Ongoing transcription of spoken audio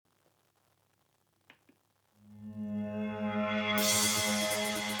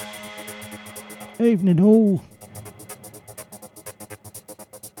Evening all.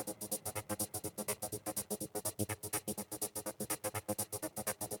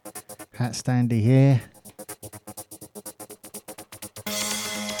 Hat Standy here.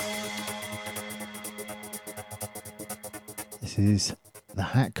 This is the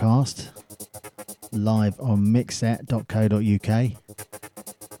Hatcast live on mixset.co.uk.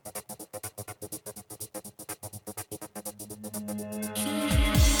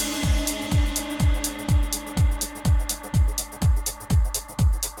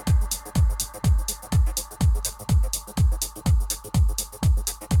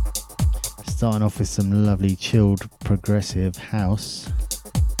 Starting off with some lovely chilled progressive house.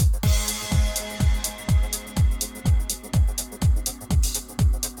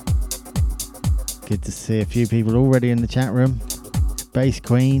 Good to see a few people already in the chat room. Bass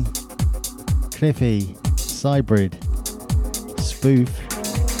Queen, Cliffy, Cybrid, Spoof,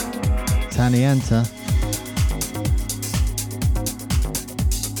 Tanianta.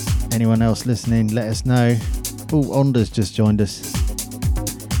 Anyone else listening, let us know. Oh, Onda's just joined us.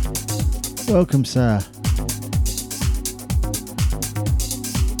 Welcome, sir.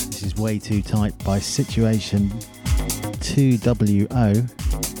 This is Way Too Tight by Situation 2WO.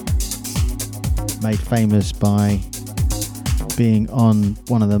 Made famous by being on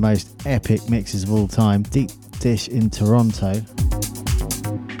one of the most epic mixes of all time, Deep Dish in Toronto.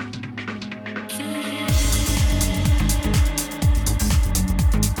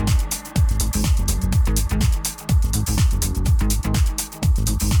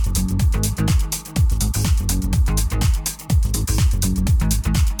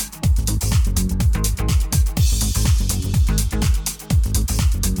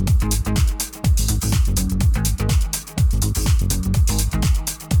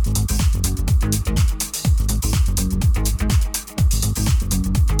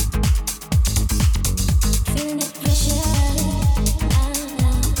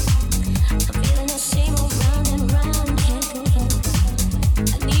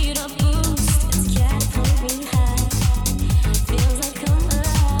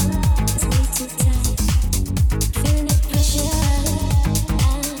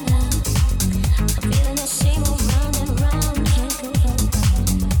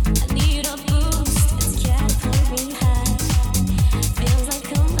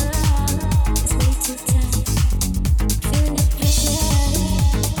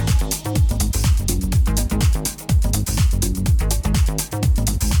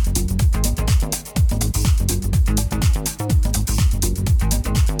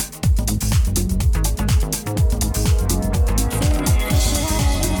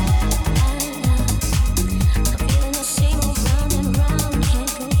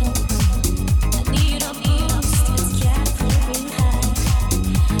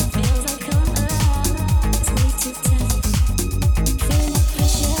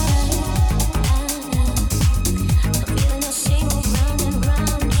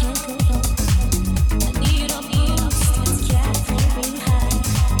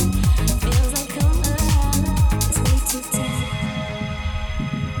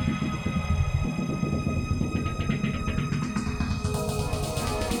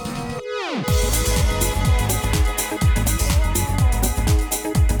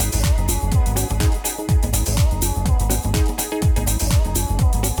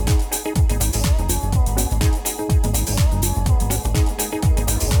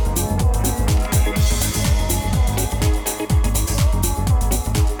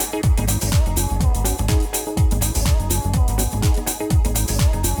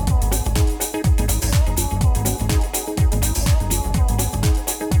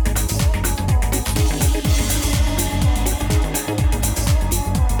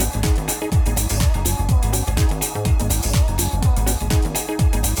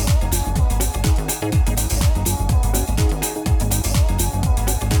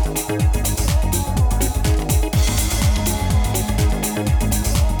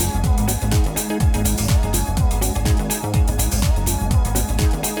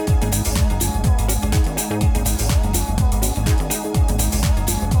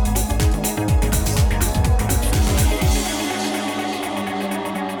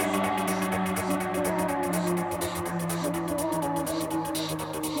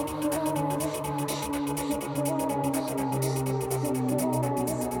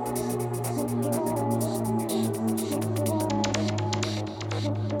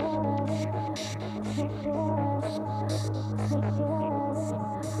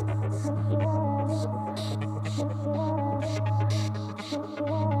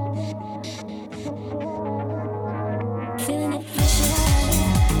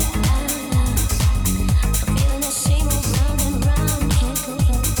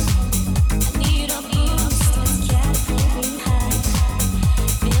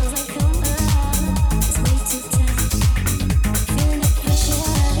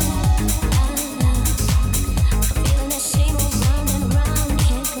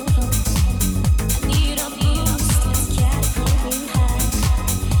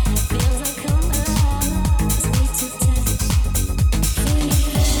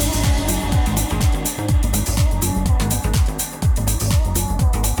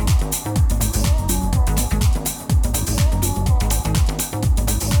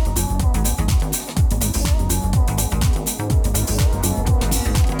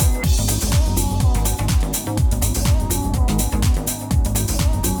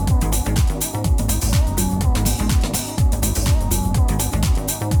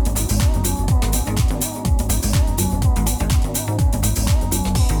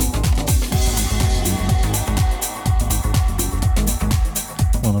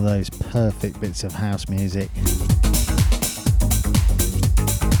 perfect bits of house music.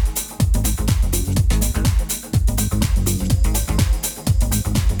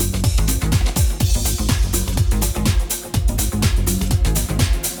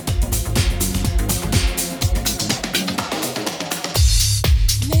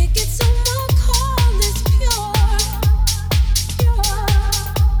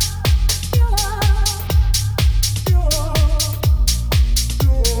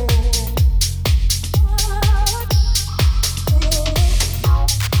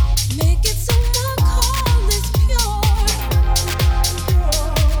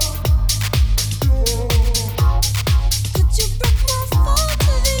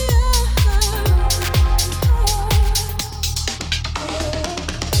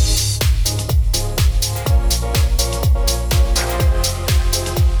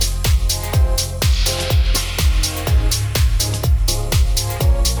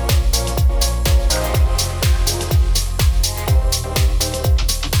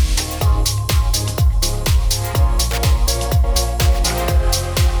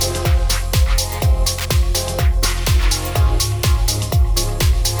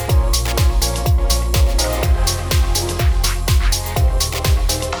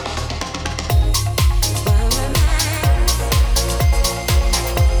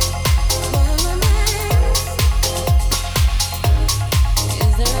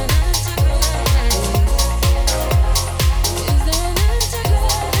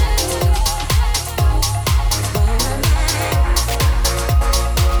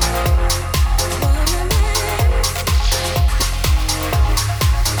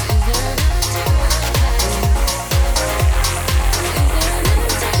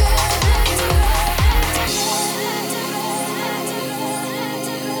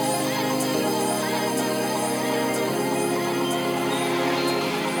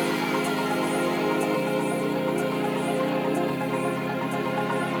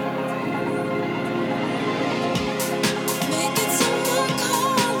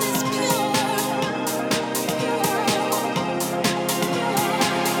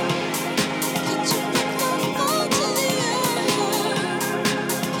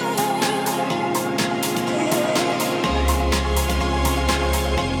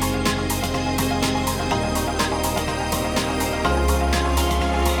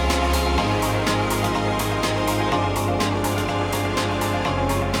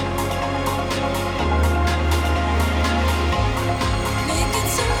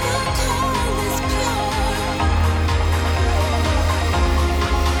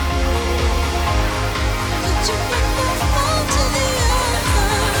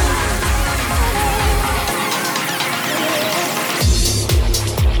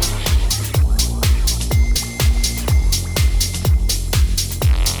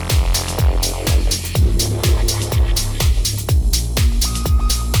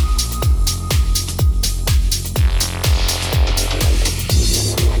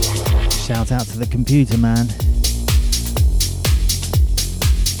 Shout out to the computer man.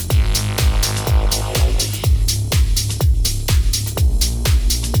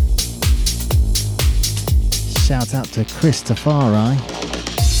 Shout out to Christopher.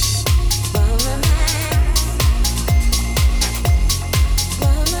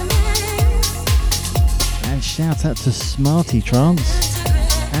 And shout out to Smarty Trance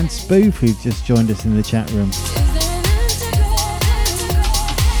and Spoof, who've just joined us in the chat room.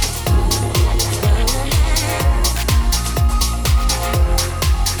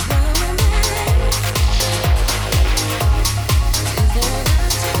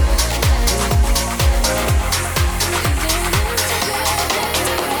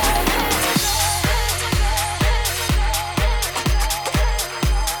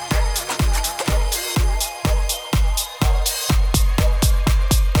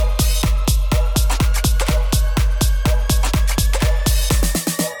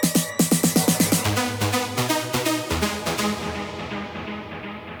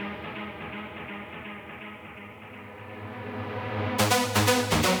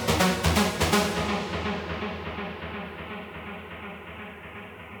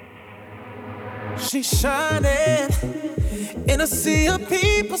 She's shining in a sea of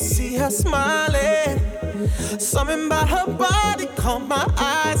people, see her smiling. Something about her body caught my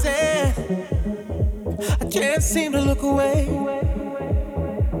eyes and I can't seem to look away.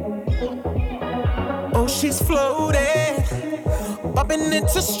 Oh, she's floating, bumping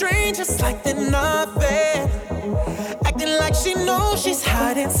into strangers like they're nothing, acting like she knows she's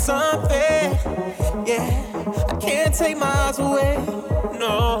hiding something. Yeah, I can't take my eyes away,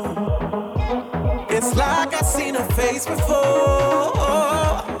 no. It's like I've seen her face before.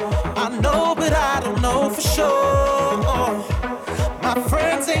 I know for sure. My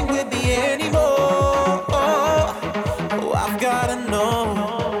friends ain't with me anymore. Oh, I've gotta know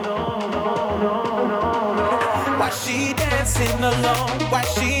why she dancing alone. Why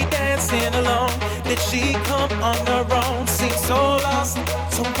she dancing alone? Did she come on her own? Seems so lost.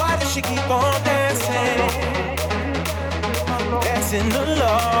 So why does she keep on dancing? Dancing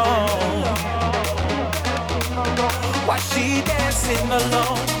alone. Why she dancing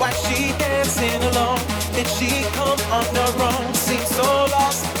alone? Why she dancing alone? Did she come on her own? Seems so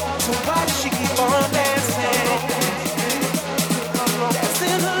lost. So why does she keep on dancing?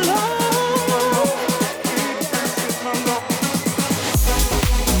 Dancing alone.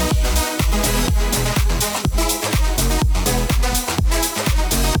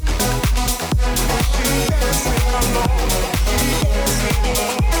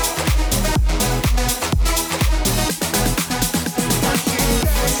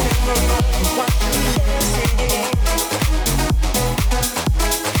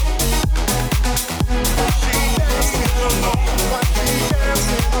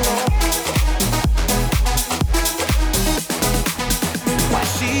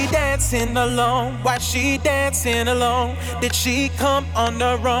 Dancing alone, why she dancing alone? Did she come on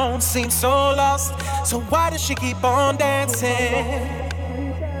her own? Seems so lost. So why does she keep on dancing?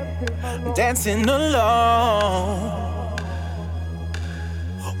 Dancing alone.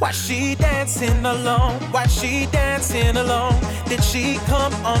 Why she dancing alone? Why she dancing alone? Did she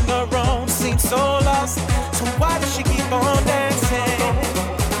come on her own? Seems so lost. So why does she keep on dancing?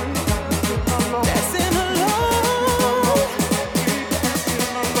 Dancing alone.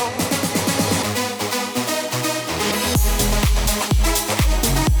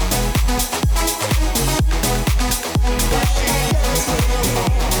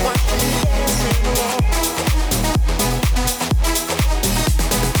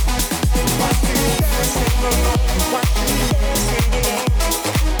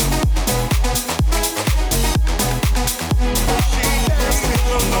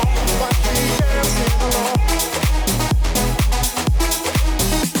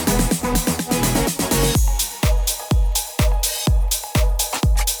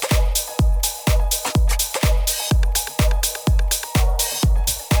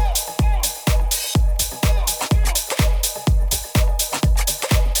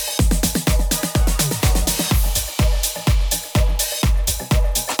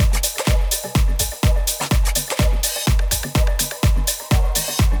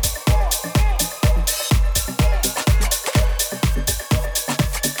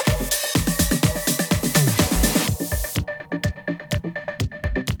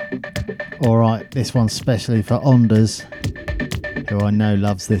 This one's specially for Onders, who I know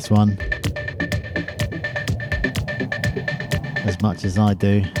loves this one as much as I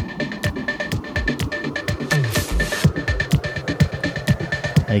do.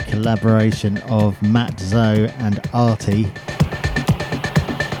 A collaboration of Matt Zoe and Arty,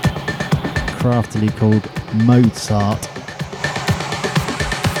 craftily called Mozart.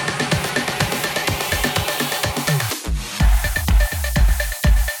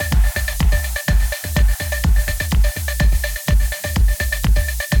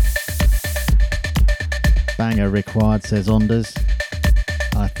 Banger required, says Onders.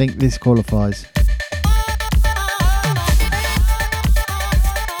 I think this qualifies.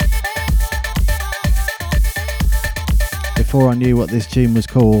 Before I knew what this tune was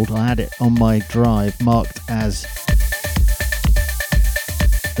called, I had it on my drive marked as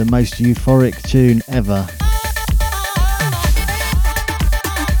the most euphoric tune ever.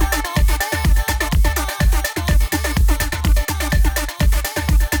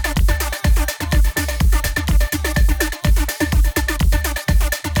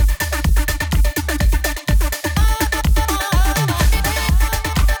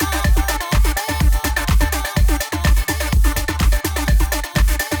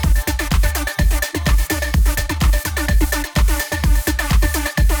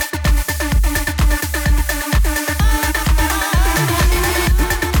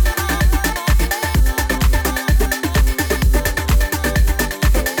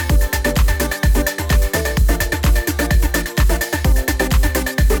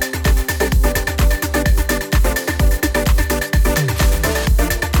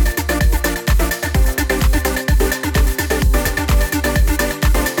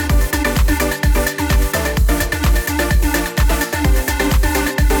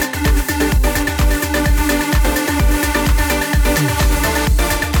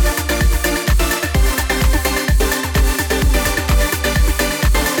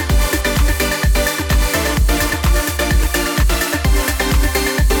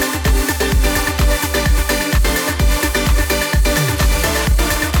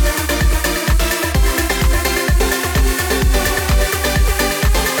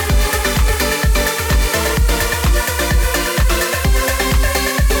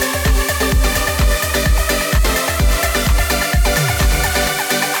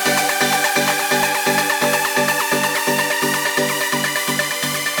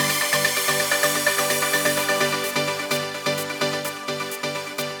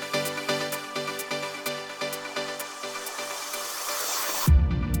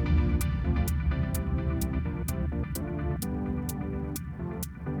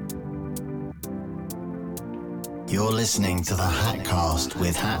 You're listening to the Hatcast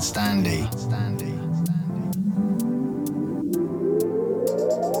with Hat Standy.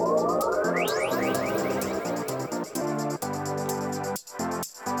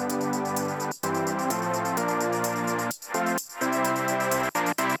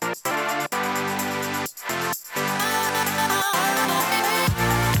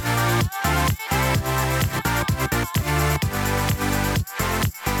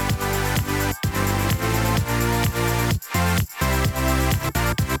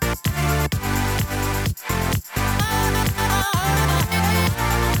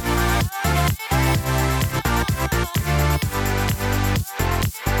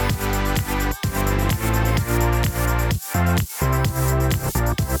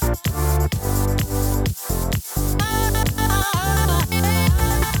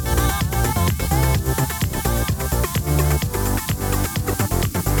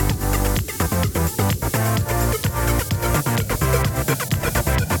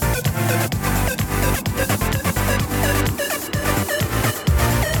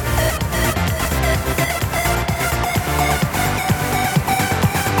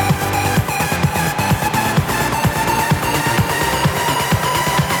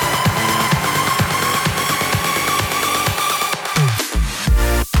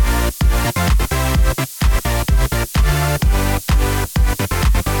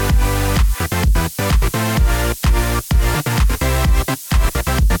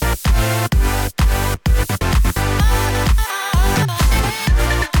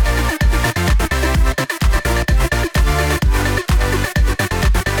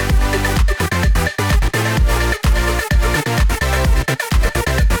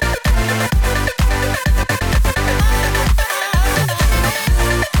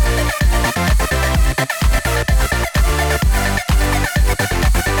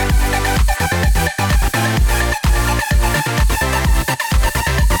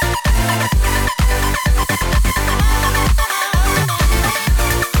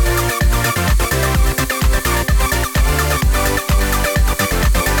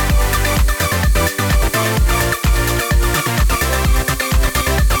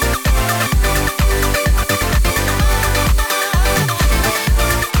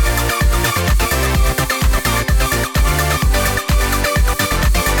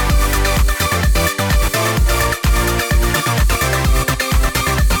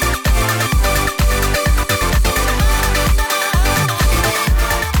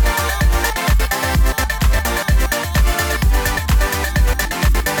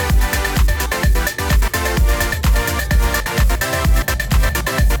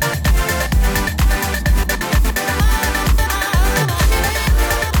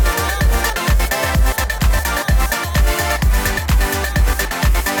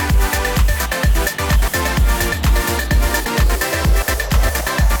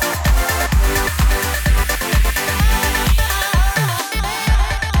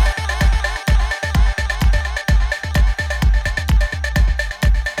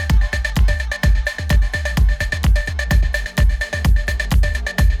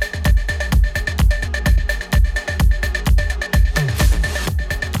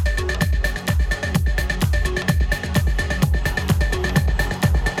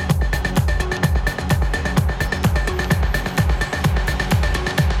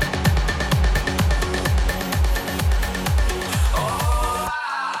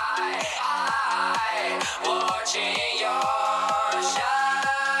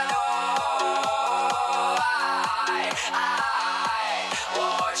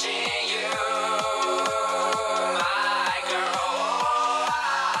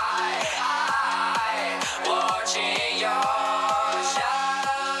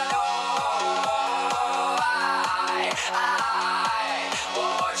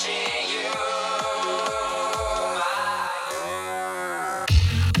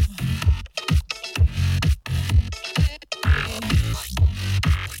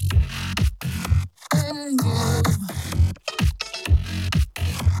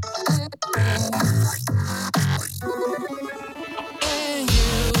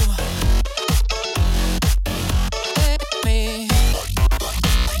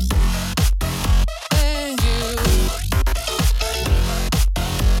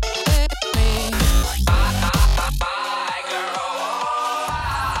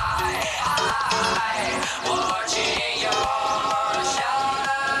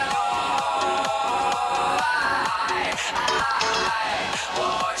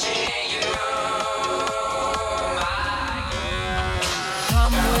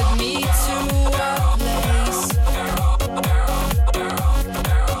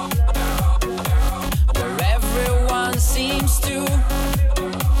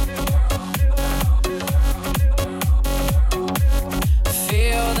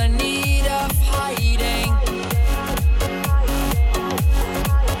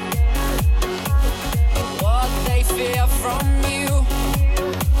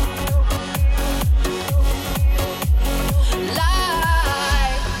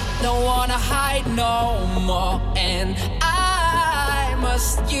 hide no more, and I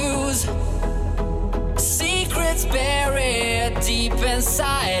must use secrets buried deep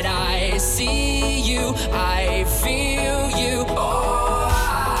inside. I see you, I feel you. Oh,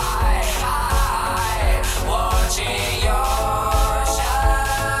 I watching your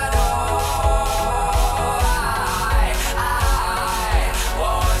shadow. I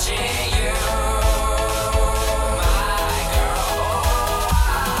watching you, my girl.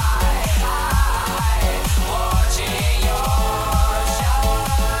 I watching your shadow.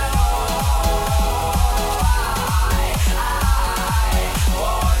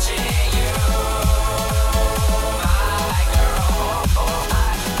 Watching you, my girl.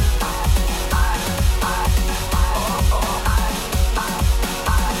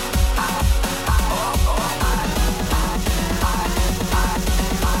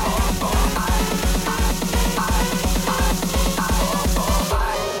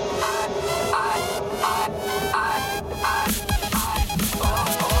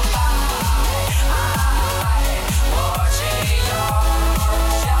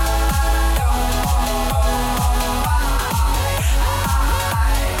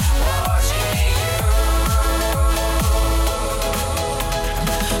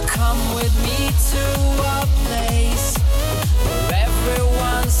 Come with me to a place where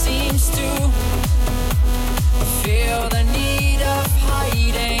everyone seems to feel the need of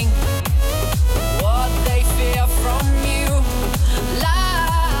hiding what they fear from you.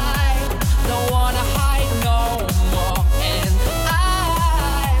 Lie, don't wanna hide no more, and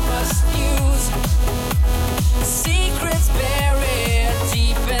I must use secrets buried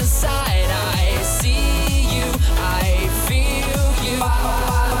deep inside. I see you, I feel you.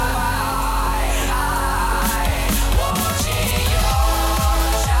 Watching your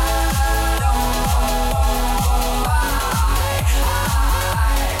shadow.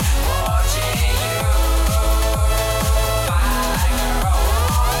 Watching you, my girl.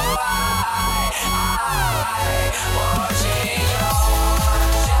 Watching your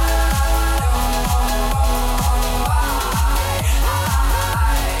shadow.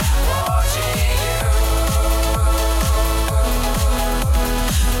 Watching you.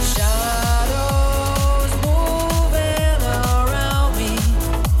 Shadows moving around me,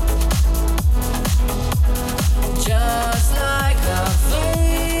 just like a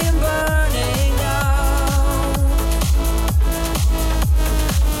flame burning down.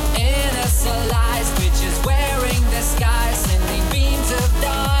 Innocent lies, bitches wearing disguise, sending beams of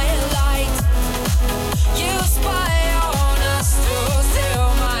dying light. You spy on us to steal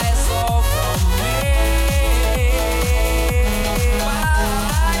my soul from me.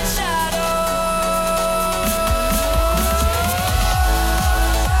 My shadow.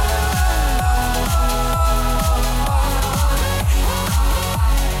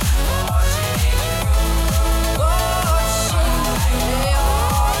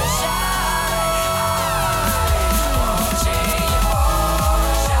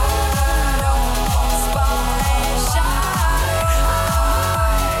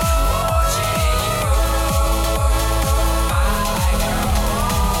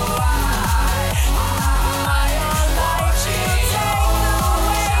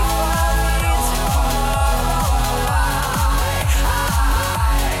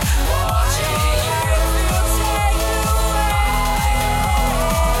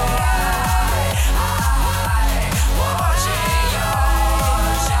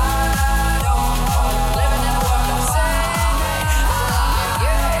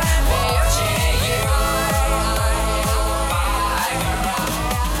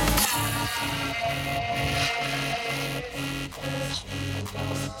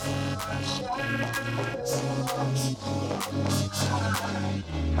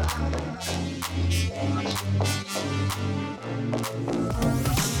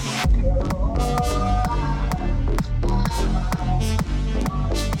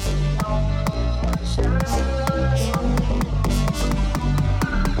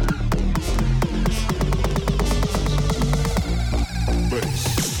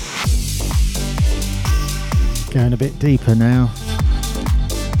 Going a bit deeper now.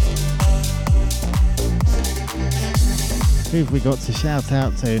 Who have we got to shout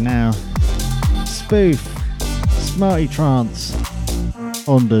out to now? Spoof, Smarty Trance,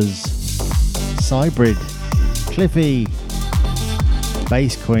 Onders, Cybrid, Cliffy,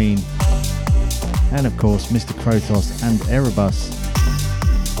 Bass Queen, and of course Mr. Krotos and Erebus.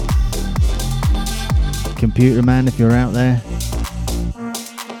 Computer Man, if you're out there.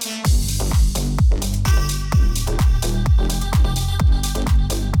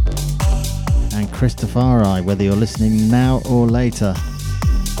 And Christopher I, whether you're listening now or later.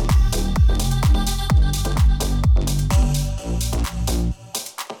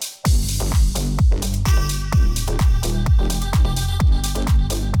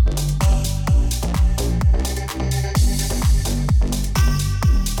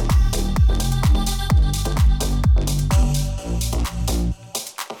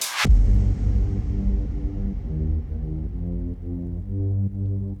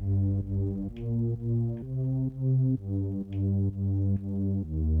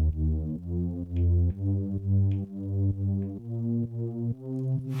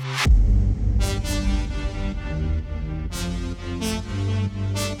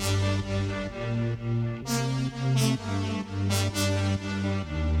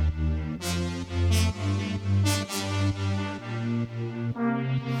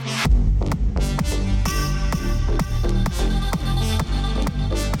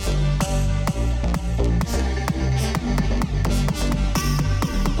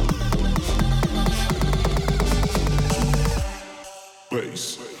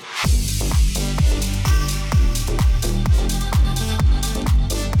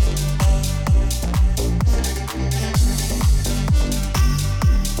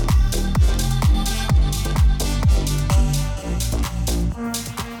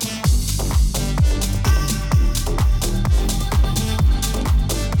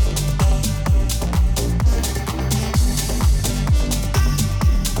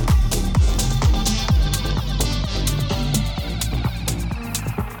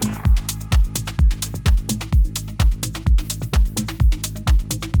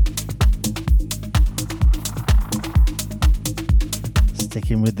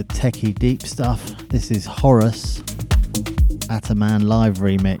 with the techie deep stuff. This is Horus, Ataman live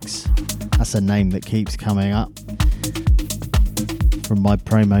remix. That's a name that keeps coming up from my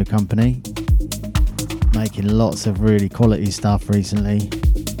promo company. Making lots of really quality stuff recently.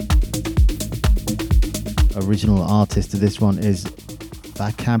 Original artist of this one is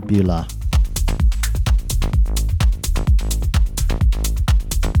Vakabular.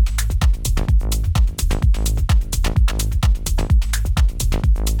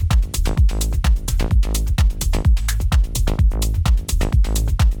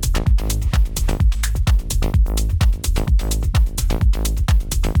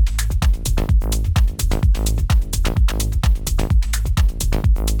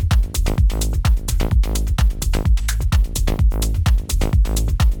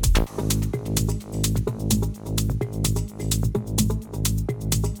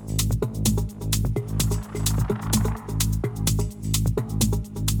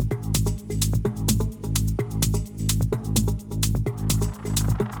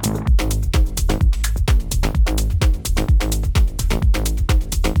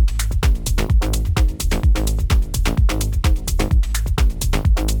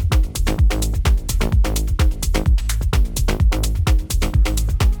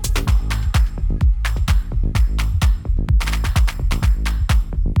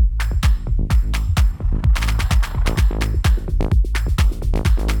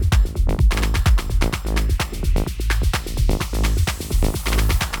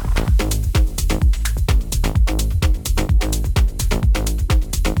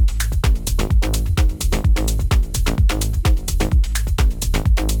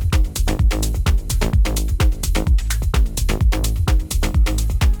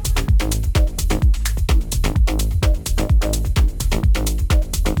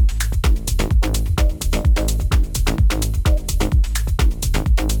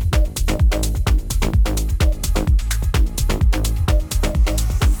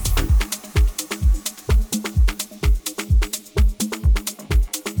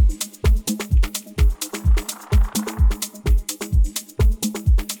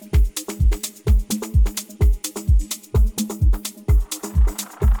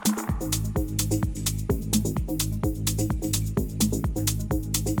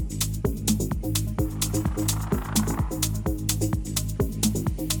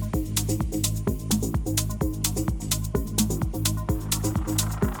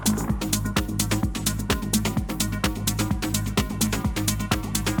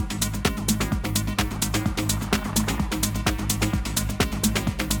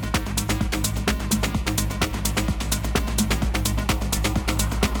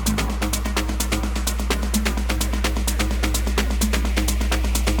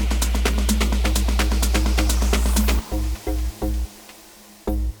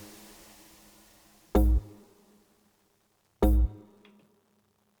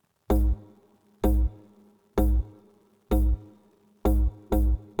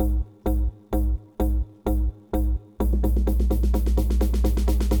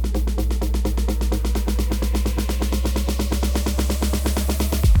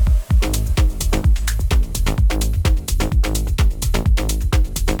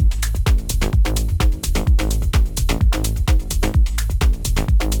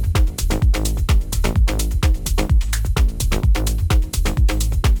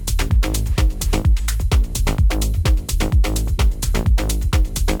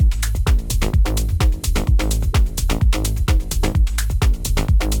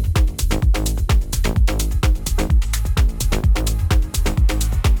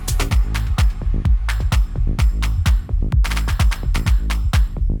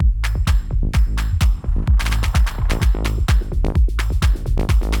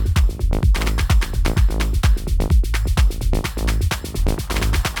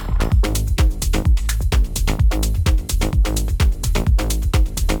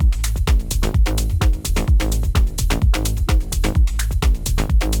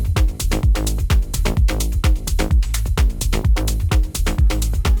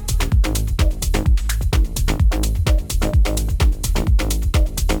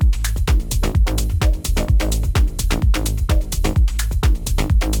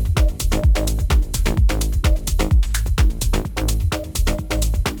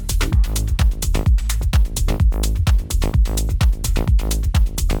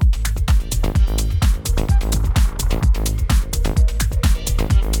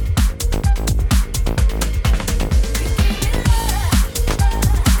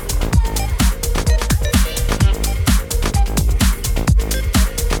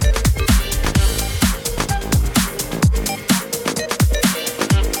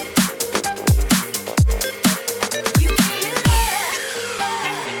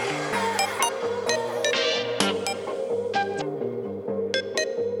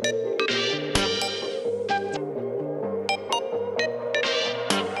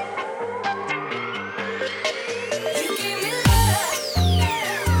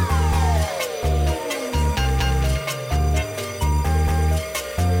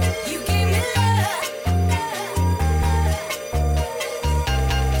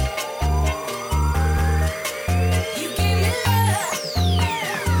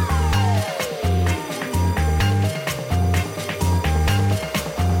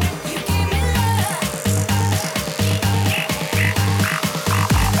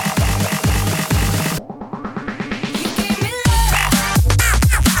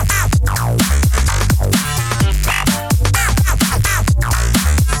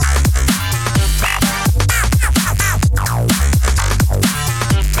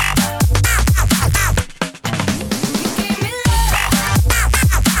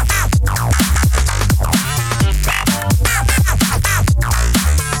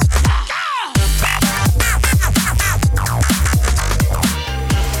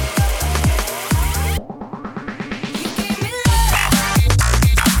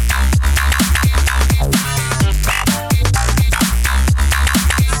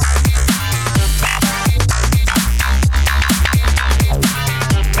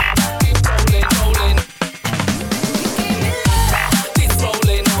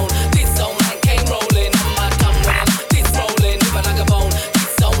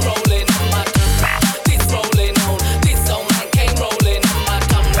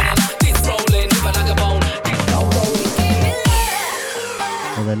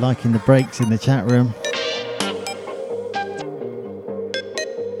 liking the breaks in the chat room.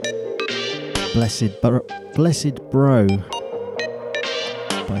 Blessed Bro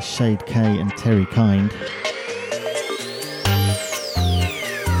by Shade K and Terrie Kynd.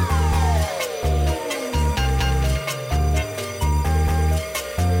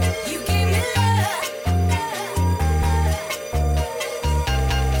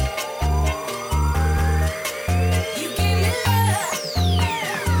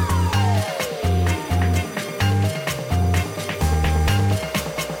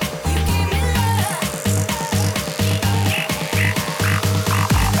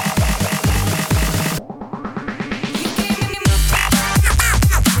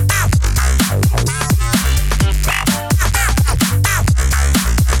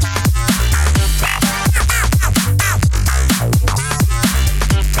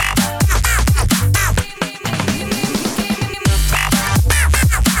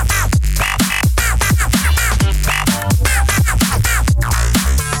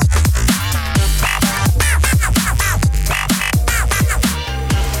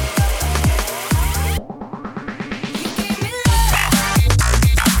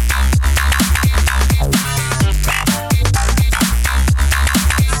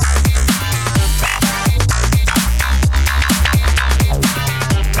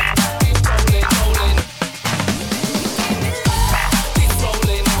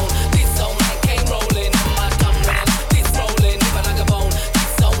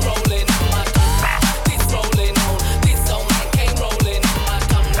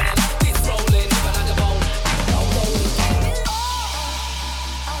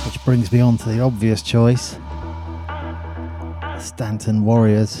 Brings me on to the obvious choice, Stanton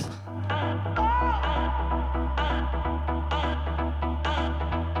Warriors.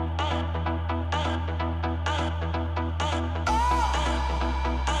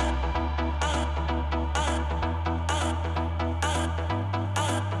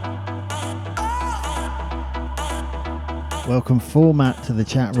 Welcome Format to the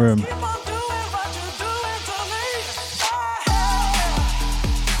chat room.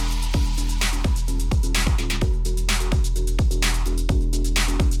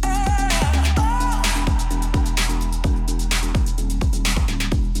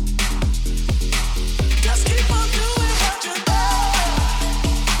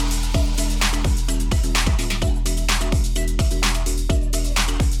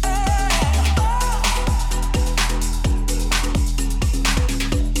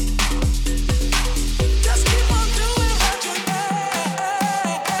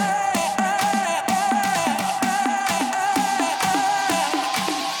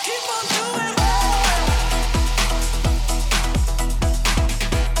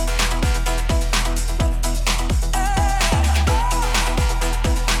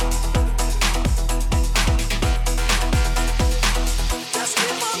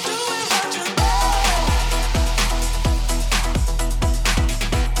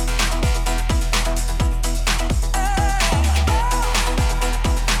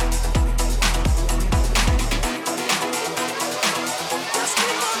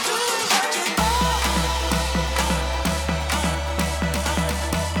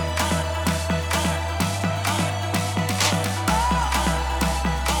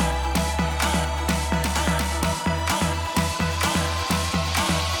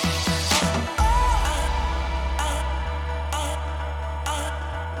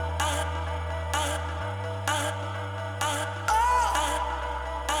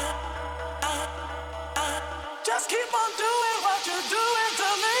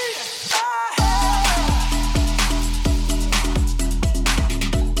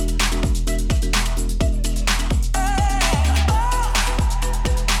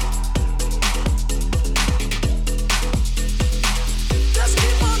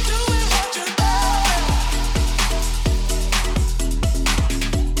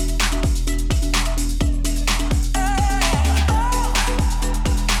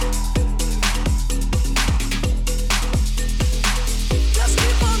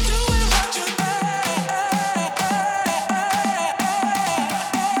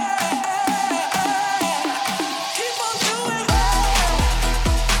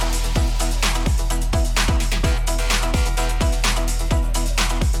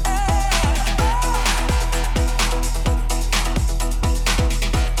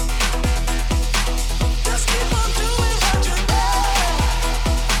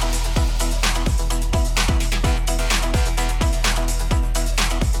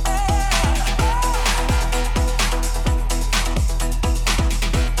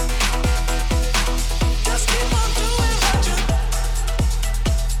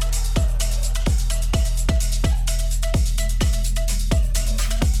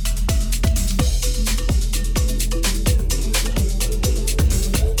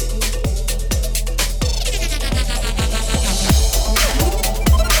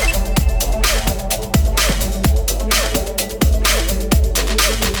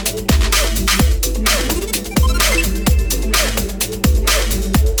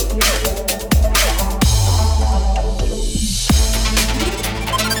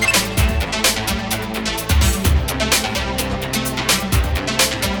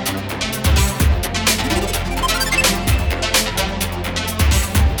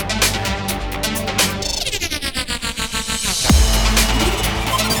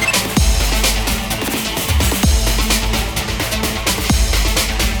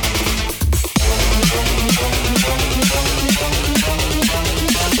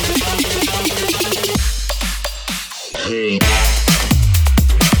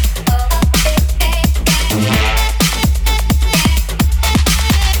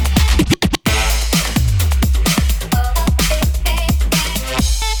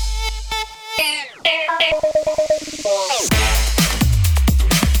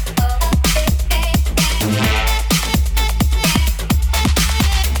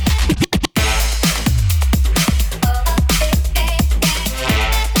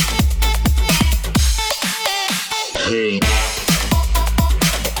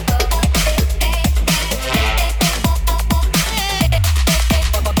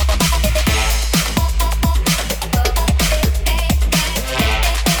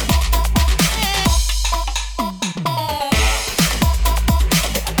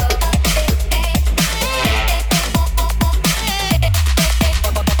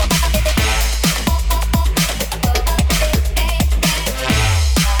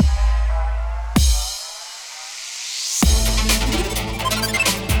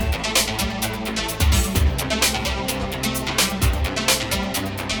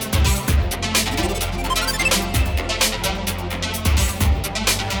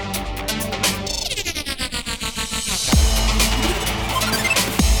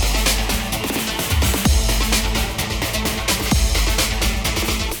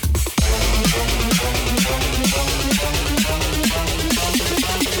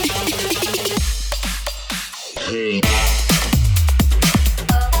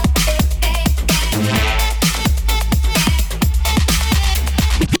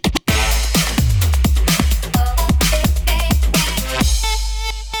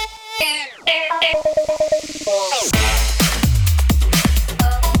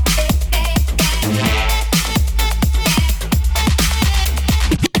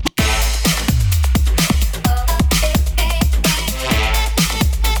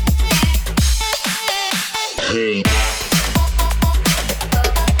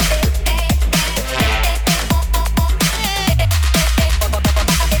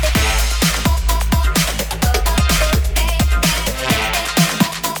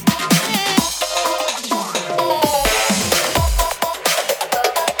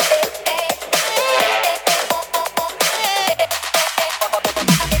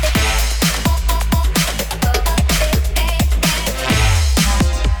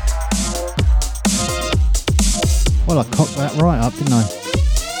 Well, I cocked that right up, didn't I?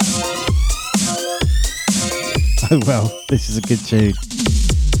 Oh well, this is a good tune.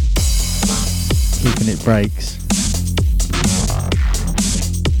 Keeping it breaks.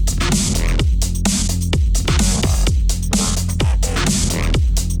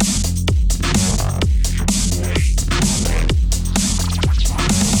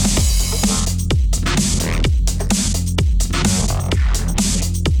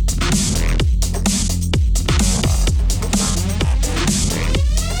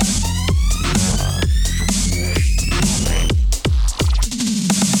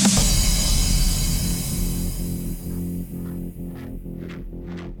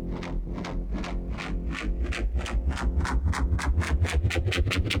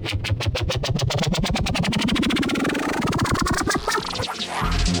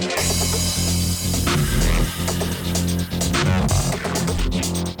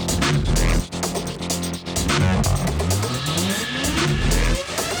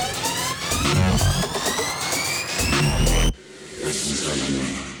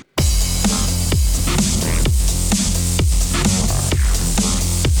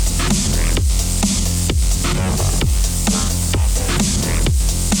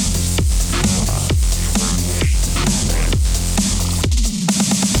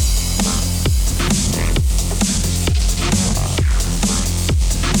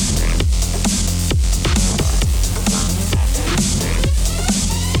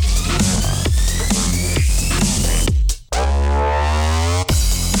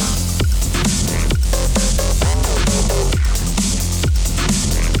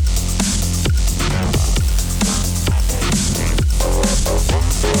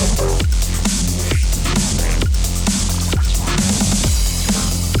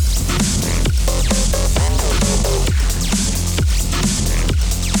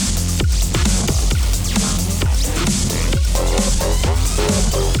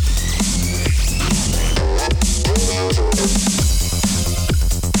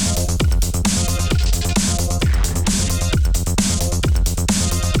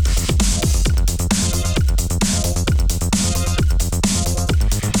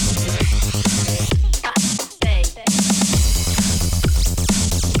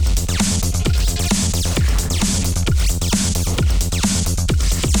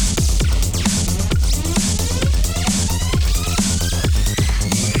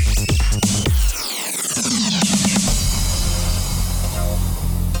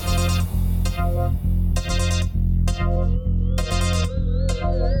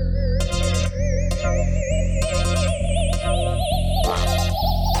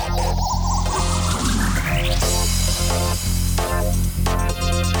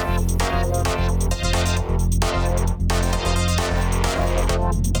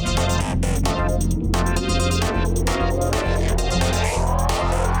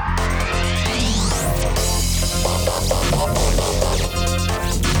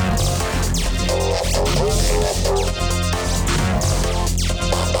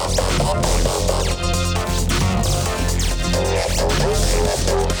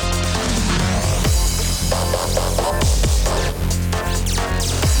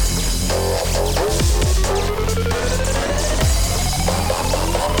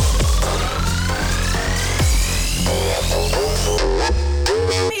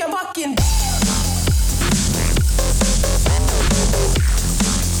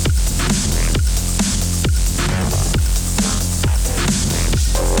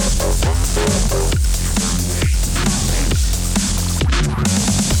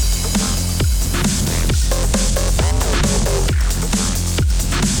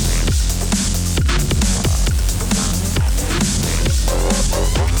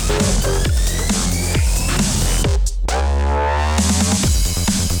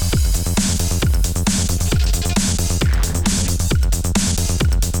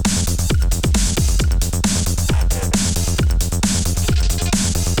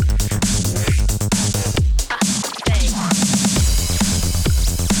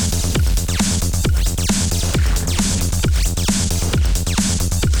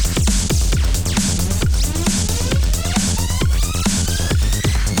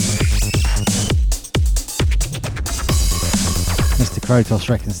 Krotos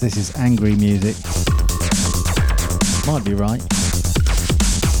reckons this is angry music. Might be right.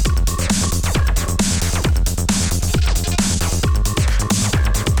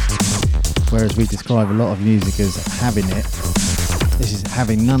 Whereas we describe a lot of music as having it, this is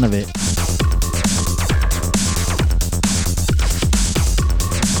having none of it.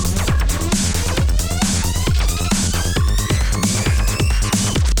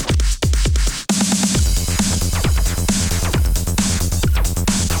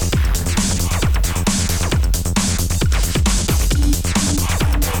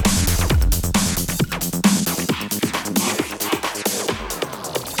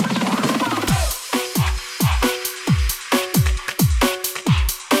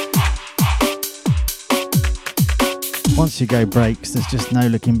 Once you go breaks, there's just no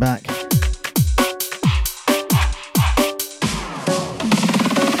looking back.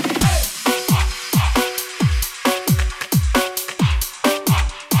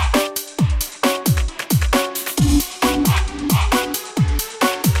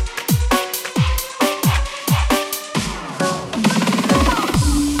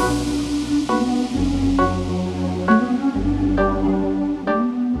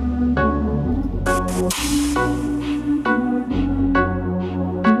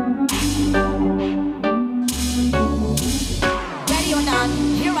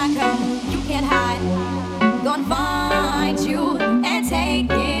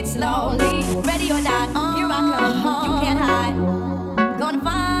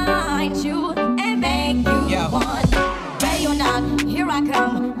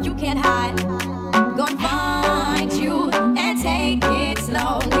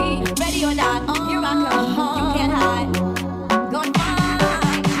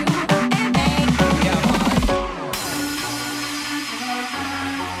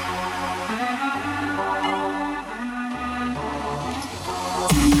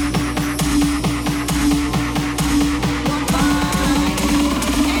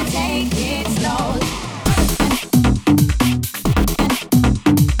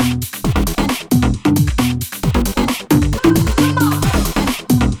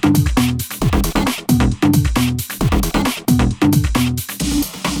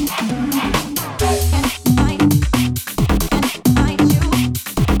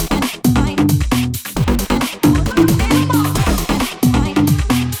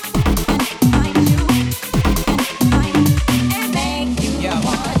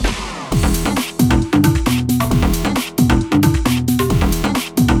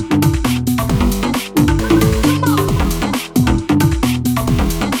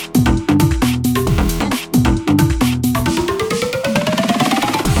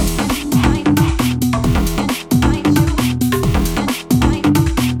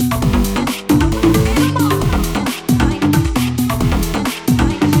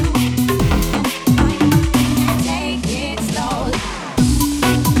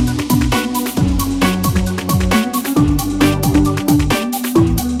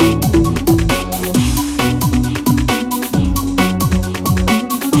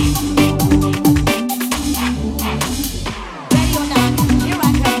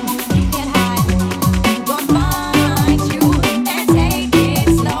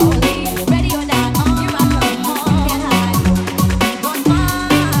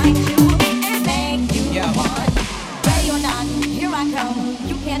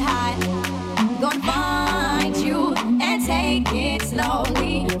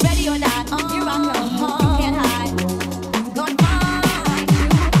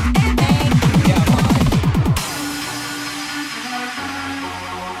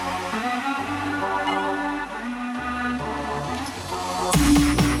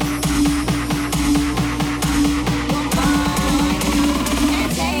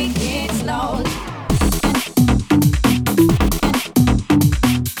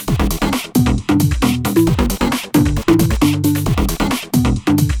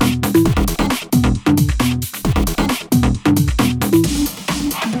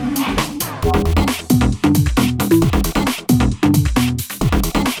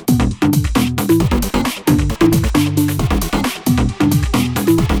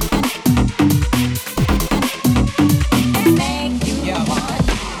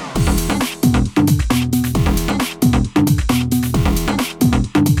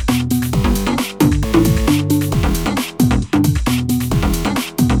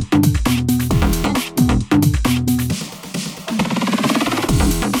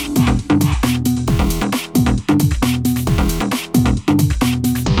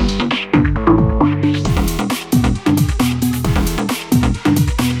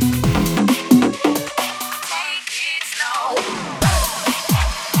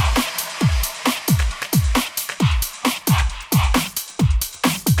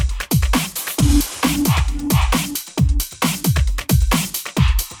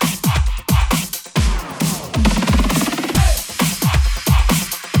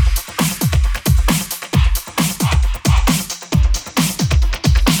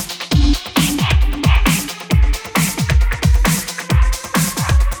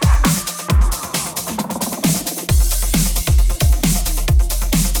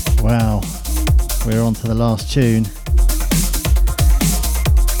 to the last tune.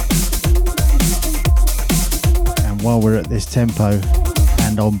 And while we're at this tempo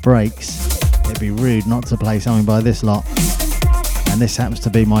and on breaks, it'd be rude not to play something by this lot. And this happens to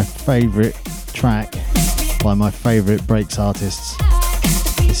be my favourite track by my favourite breaks artists.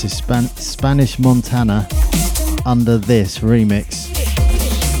 This is Spanish Montana Under This remix.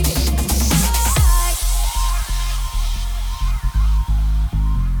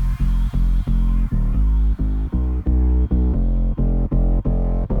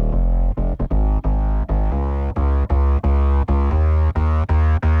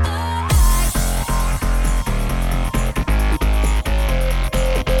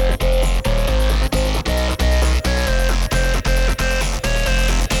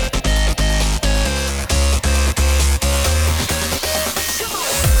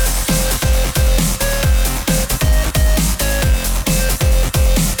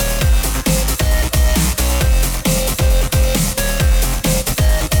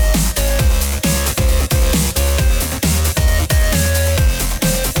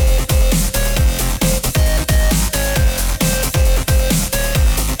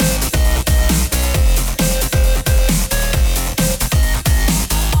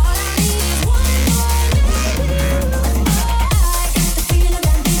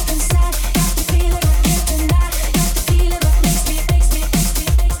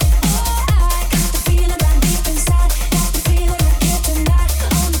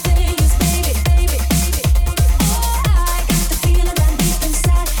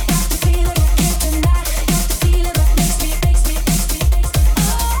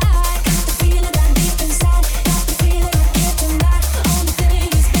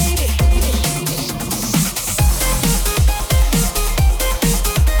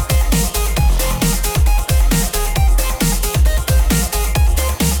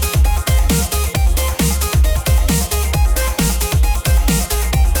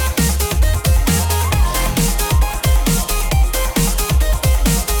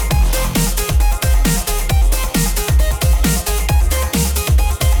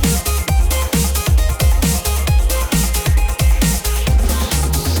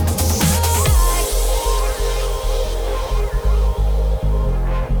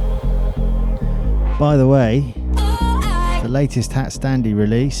 By the way, the latest Hat Standy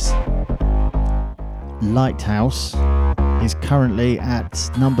release, Lighthouse, is currently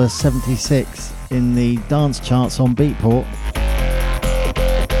at number 76 in the dance charts on Beatport,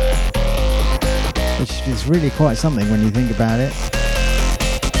 which is really quite something when you think about it.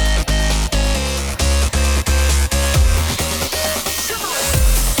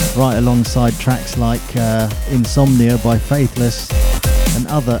 Right alongside tracks like Insomnia by Faithless and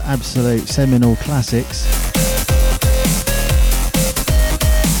other absolute seminal classics.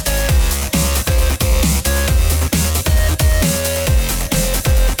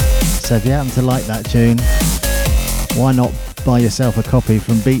 So if you happen to like that tune, why not buy yourself a copy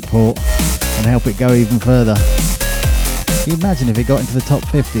from Beatport and help it go even further? Can you imagine if it got into the top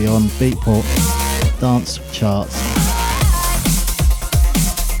 50 on Beatport dance charts?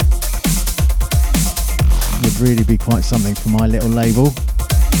 Would really be quite something for my little label.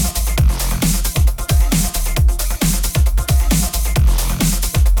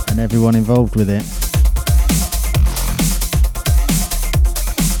 And everyone involved with it.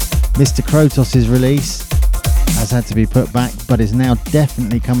 Mr. Krotos' release has had to be put back, but is now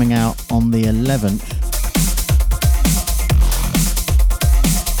definitely coming out on the 11th.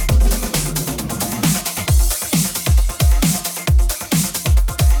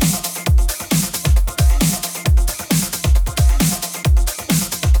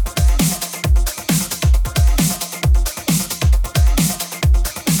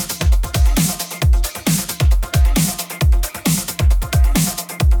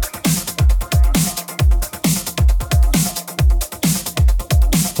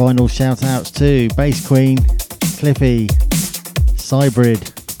 Final shout outs to Bass Queen, Cliffy, Cybrid,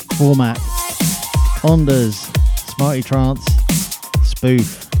 Format, Ondas, Smarty Trance,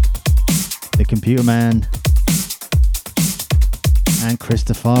 Spoof, The Computer Man, and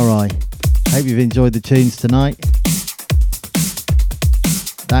Christopher. Hope you've enjoyed the tunes tonight.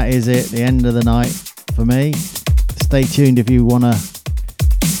 That is it, the end of the night for me. Stay tuned if you want to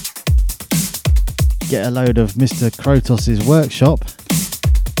get a load of Mr. Krotos' workshop.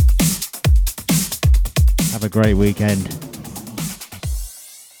 Have a great weekend.